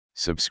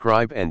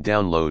Subscribe and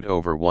download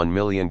over 1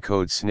 million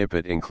code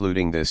snippet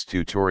including this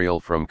tutorial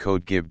from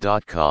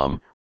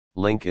codegive.com,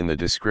 link in the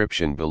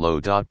description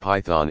below.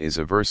 Python is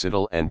a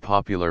versatile and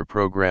popular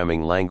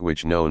programming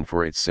language known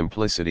for its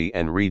simplicity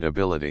and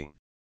readability.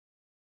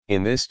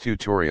 In this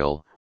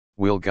tutorial,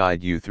 we'll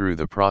guide you through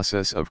the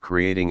process of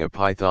creating a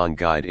Python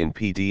guide in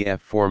PDF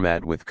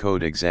format with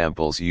code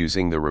examples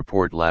using the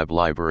reportlab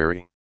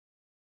library.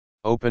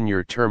 Open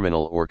your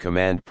terminal or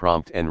command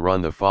prompt and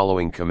run the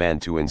following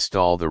command to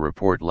install the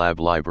reportlab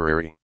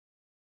library.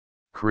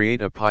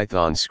 Create a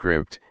Python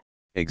script,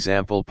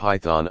 example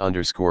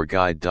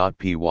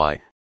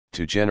python_guide.py,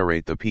 to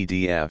generate the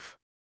PDF.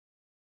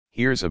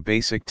 Here's a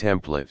basic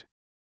template.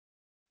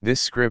 This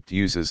script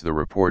uses the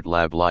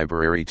reportlab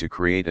library to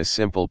create a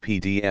simple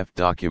PDF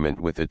document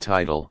with a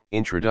title,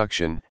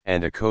 introduction,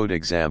 and a code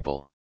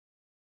example.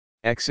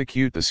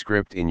 Execute the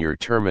script in your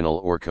terminal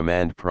or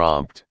command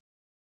prompt.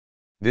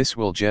 This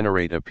will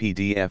generate a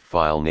PDF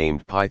file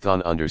named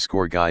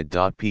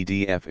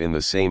python_guide.pdf in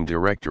the same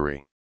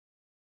directory.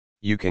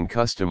 You can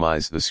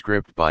customize the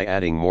script by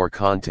adding more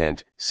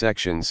content,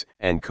 sections,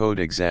 and code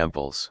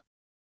examples.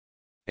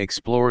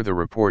 Explore the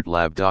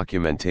reportlab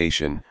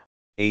documentation,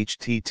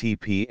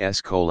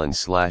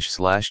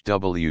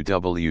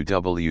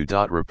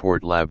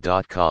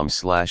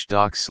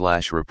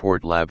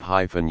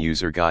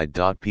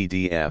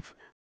 https://www.reportlab.com/docs/reportlab-user-guide.pdf,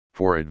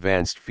 for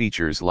advanced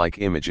features like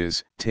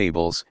images,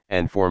 tables,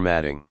 and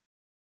formatting.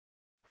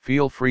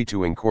 Feel free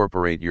to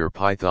incorporate your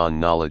Python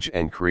knowledge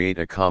and create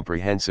a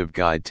comprehensive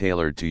guide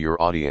tailored to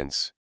your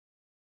audience.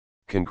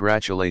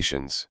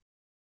 Congratulations!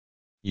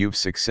 You've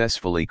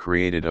successfully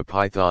created a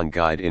Python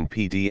guide in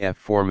PDF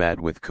format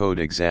with code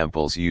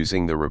examples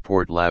using the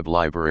reportlab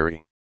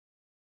library.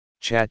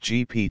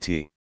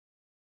 ChatGPT